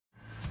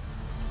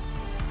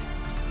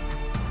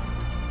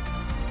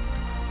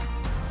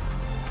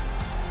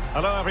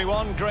Hello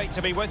everyone, great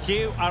to be with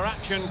you. Our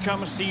action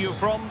comes to you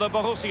from the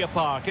Borussia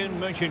Park in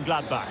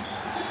Monchengladbach.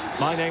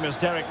 My name is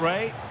Derek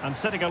Ray, and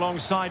sitting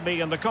alongside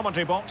me in the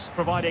commentary box,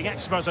 providing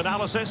expert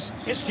analysis,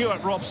 is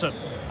Stuart Robson.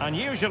 And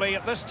usually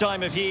at this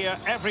time of year,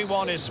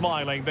 everyone is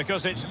smiling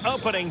because it's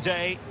opening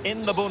day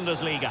in the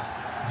Bundesliga.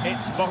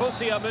 It's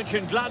Borussia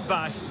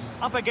Monchengladbach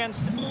up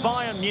against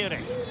Bayern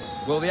Munich.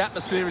 Well, the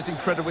atmosphere is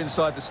incredible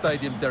inside the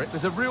stadium, Derek.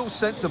 There's a real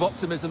sense of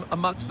optimism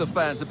amongst the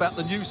fans about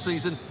the new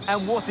season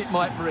and what it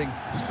might bring.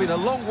 It's been a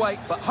long wait,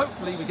 but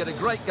hopefully we get a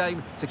great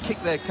game to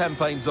kick their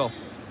campaigns off.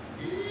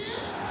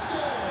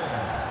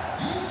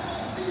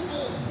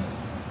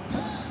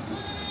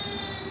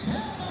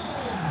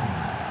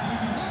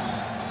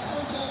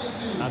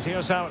 And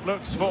here's how it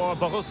looks for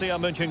Borussia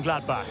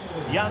Mönchengladbach.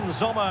 Jan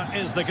Sommer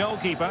is the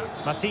goalkeeper.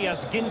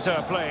 Matthias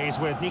Ginter plays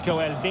with Nico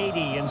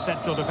Elvedi in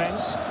central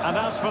defence. And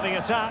as for the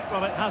attack,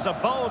 well, it has a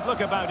bold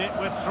look about it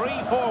with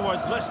 3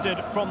 forwards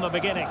listed from the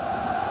beginning.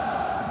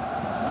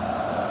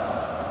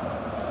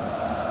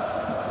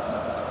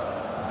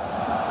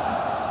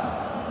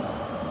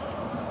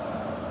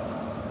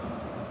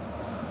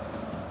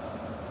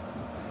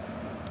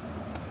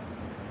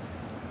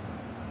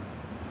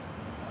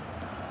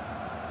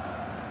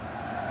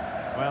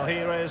 Well,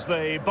 here is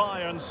the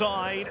Bayern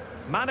side.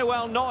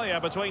 Manuel Neuer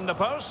between the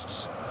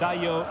posts.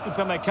 Dayo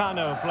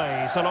Upamecano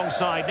plays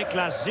alongside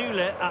Niklas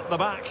Süle at the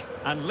back.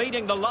 And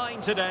leading the line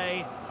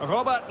today,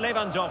 Robert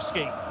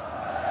Lewandowski.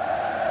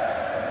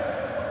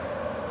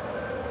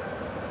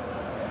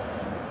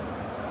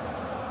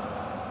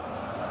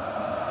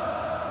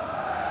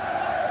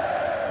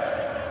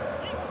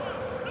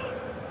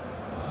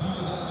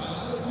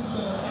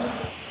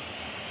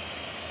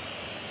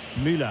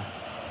 Müller.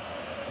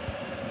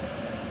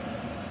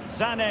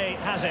 Sané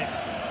has it.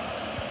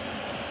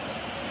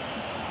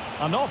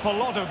 An awful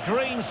lot of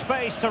green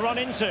space to run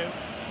into.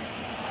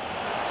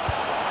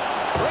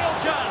 Real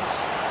chance.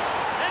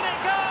 In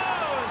it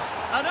goes!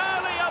 An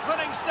early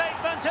opening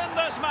statement in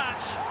this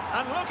match.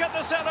 And look at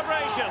the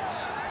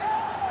celebrations.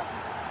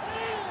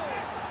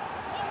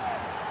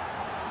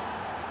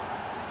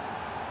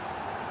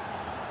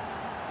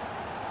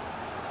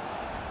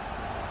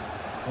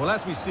 Well,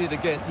 as we see it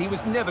again, he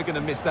was never going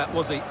to miss that,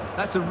 was he?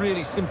 That's a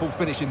really simple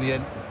finish in the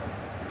end.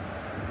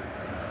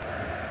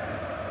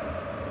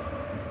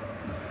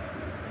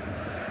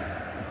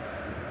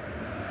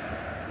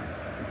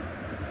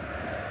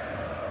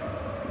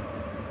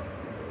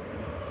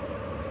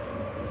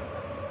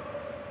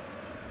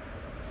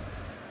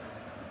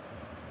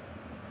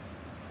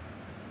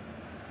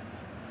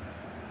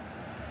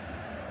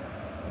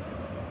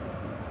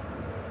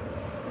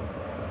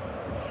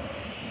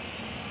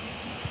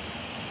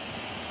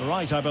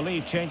 Right, I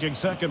believe changing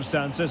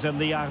circumstances in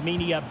the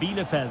Arminia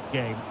Bielefeld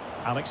game.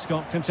 Alex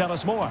Scott can tell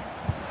us more.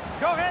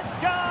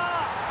 Goretzka!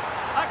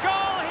 A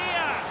goal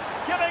here!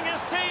 Giving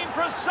his team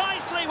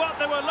precisely what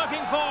they were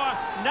looking for.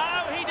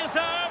 Now he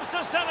deserves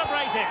to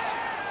celebrate it.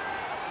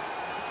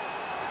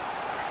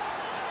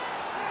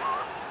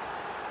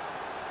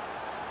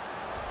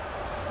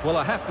 Well,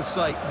 I have to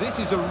say, this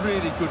is a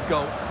really good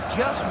goal.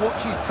 Just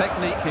watch his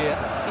technique here.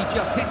 He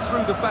just hits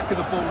through the back of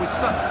the ball with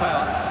such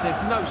power.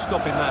 There's no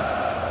stopping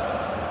that.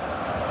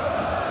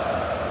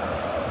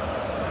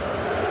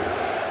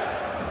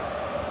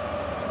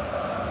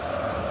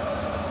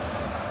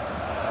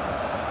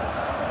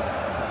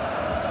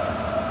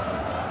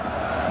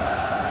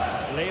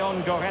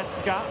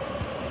 Goretzka.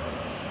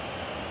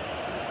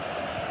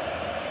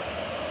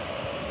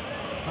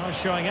 Oh,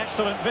 showing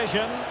excellent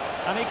vision,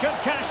 and he could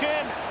cash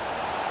in.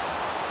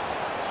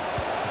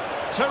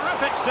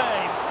 Terrific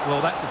save.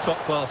 Well, that's a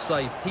top-class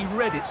save. He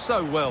read it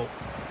so well.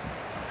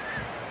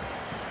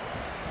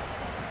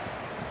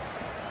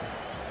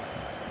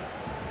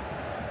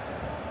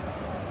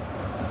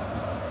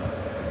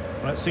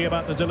 Let's see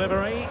about the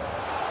delivery.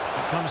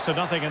 It comes to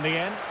nothing in the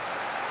end.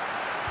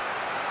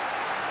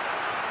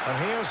 And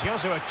here's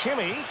Joshua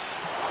Kimmich.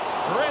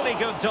 Really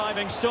good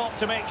diving stop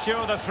to make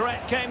sure the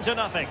threat came to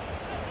nothing.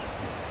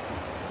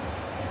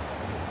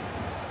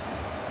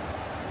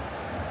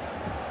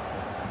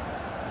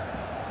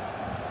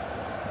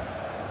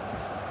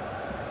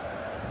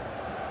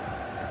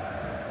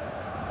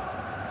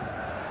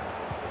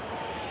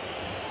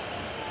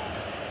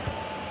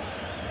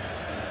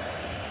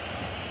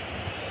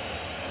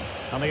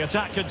 And the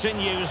attack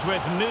continues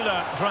with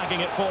Müller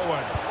dragging it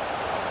forward.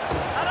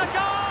 And a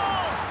goal!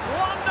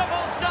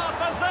 Wonderful stuff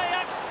as they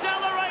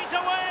accelerate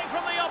away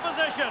from the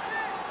opposition.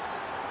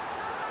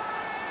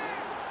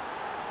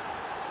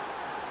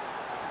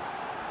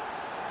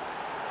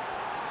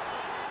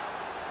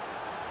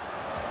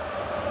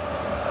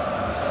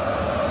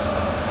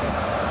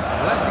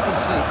 Well, as you can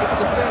see, it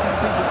was a fairly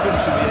simple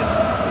finish in the end,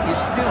 but you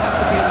still have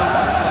to be in the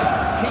right place,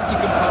 keep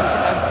your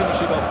composure and finish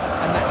it off,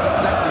 and that's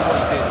exactly what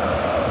he did.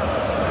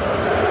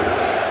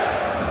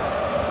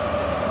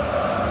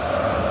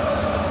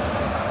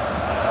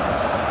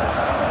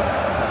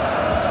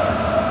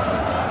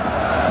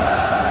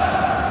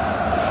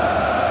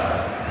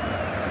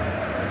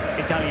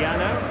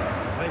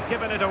 They've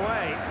given it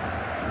away.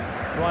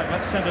 Right,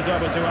 let's send it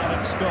over to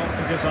Alex Scott,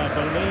 because I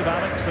believe,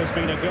 Alex, there's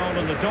been a goal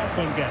in the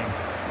Dortmund game.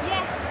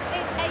 Yes,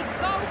 it's a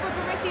goal for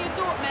Borussia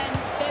Dortmund.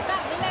 They're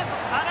back level.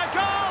 And a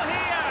goal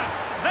here!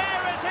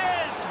 There it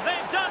is!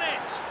 They've done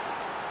it!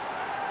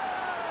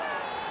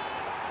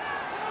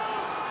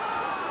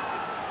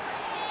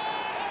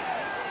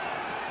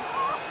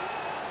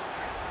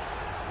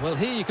 Well,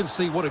 here you can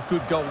see what a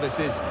good goal this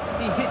is.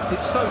 He hits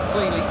it so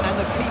cleanly and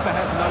the keeper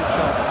has no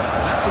chance.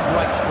 That's a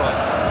great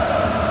strike.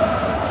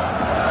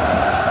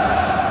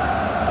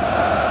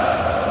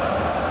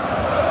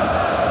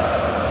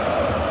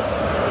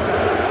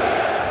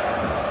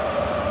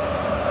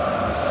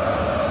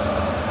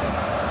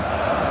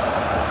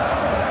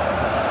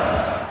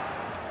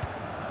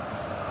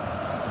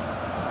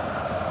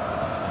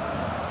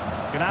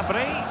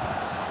 Gnabry,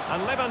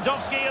 and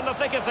Lewandowski in the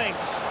thick of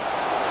things.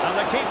 And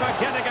the keeper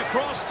getting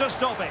across to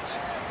stop it.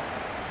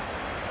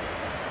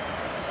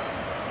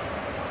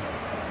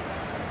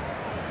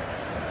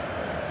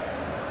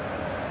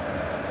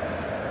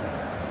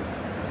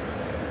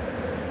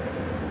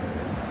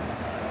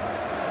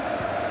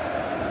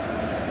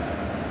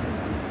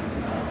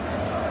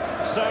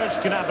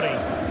 Serge Gnabry.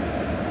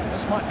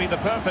 This might be the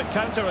perfect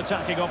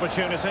counter-attacking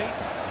opportunity.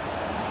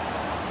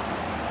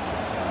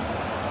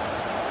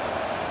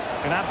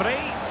 Gnabry,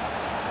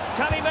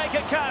 can he make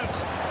it count?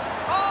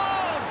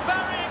 Oh,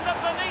 burying them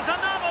beneath an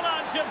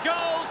avalanche of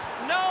goals.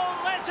 No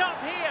let up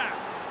here.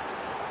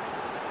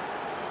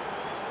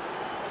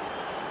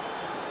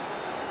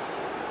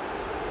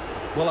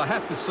 Well, I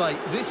have to say,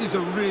 this is a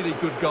really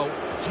good goal.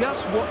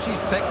 Just watch his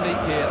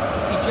technique here.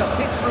 He just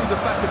hits through the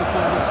back of the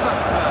ball with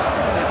such power.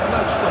 There's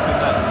no stopping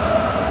that.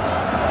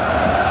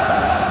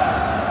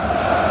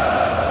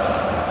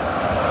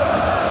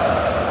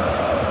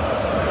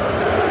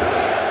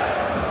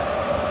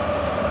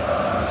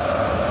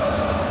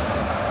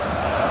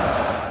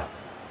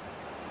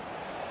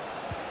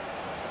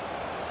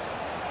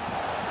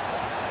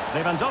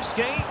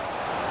 Lewandowski.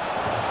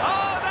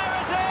 Oh, there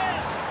it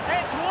is!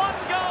 It's one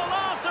goal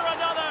after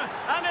another,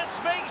 and it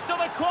speaks to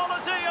the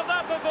quality of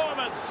that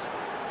performance.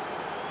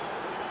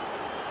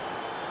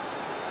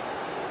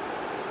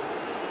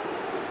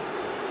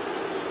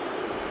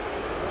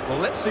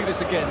 Well, let's see this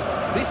again.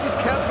 This is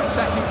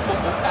counter-attacking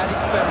football at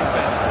its very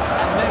best.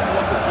 And then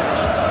what a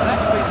finish.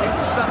 That's been hit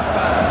with such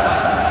power and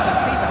pace. The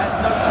keeper has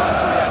no time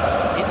to react.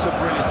 It's a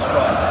brilliant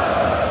strike.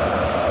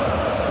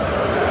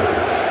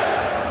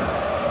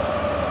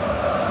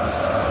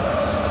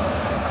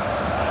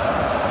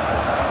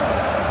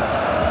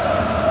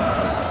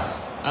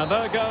 And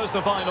there goes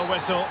the final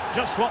whistle.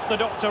 Just what the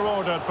doctor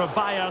ordered for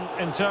Bayern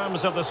in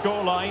terms of the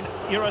scoreline.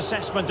 Your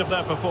assessment of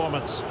their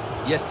performance?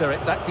 Yes, Derek,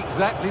 that's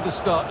exactly the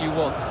start you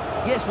want.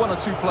 Yes, one or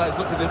two players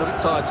looked a little bit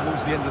tired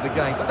towards the end of the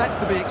game, but that's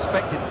to be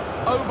expected.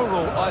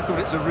 Overall, I thought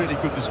it's a really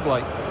good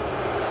display.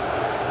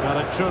 Well,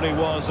 it truly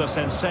was a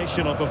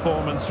sensational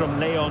performance from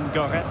Leon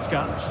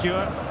Goretzka.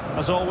 Stuart,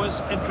 as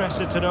always,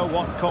 interested to know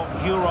what caught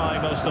your eye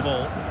most of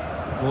all.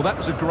 Well, that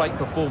was a great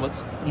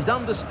performance. His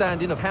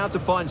understanding of how to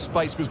find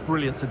space was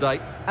brilliant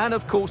today. And,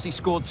 of course, he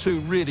scored two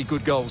really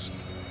good goals.